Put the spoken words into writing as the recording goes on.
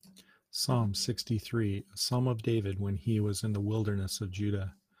Psalm 63, a psalm of David when he was in the wilderness of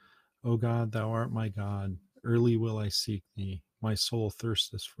Judah. O God, thou art my God. Early will I seek thee. My soul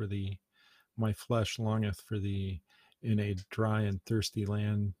thirsteth for thee. My flesh longeth for thee in a dry and thirsty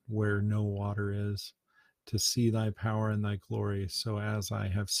land where no water is, to see thy power and thy glory, so as I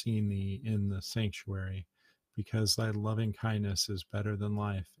have seen thee in the sanctuary, because thy loving kindness is better than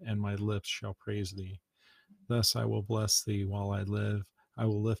life, and my lips shall praise thee. Thus I will bless thee while I live. I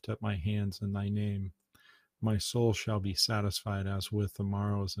will lift up my hands in thy name. My soul shall be satisfied as with the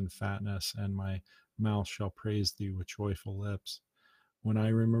marrows and fatness, and my mouth shall praise thee with joyful lips. When I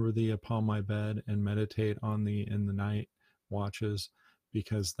remember thee upon my bed and meditate on thee in the night watches,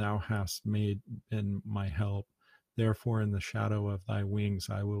 because thou hast made been my help, therefore in the shadow of thy wings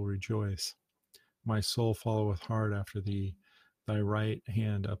I will rejoice. My soul followeth hard after thee, thy right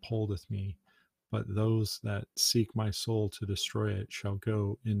hand upholdeth me. But those that seek my soul to destroy it shall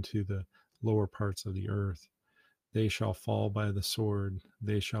go into the lower parts of the earth. They shall fall by the sword,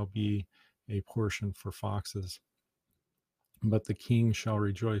 they shall be a portion for foxes. But the king shall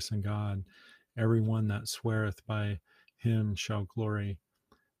rejoice in God. Every one that sweareth by him shall glory,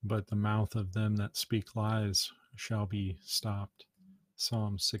 but the mouth of them that speak lies shall be stopped.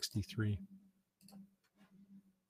 Psalm 63.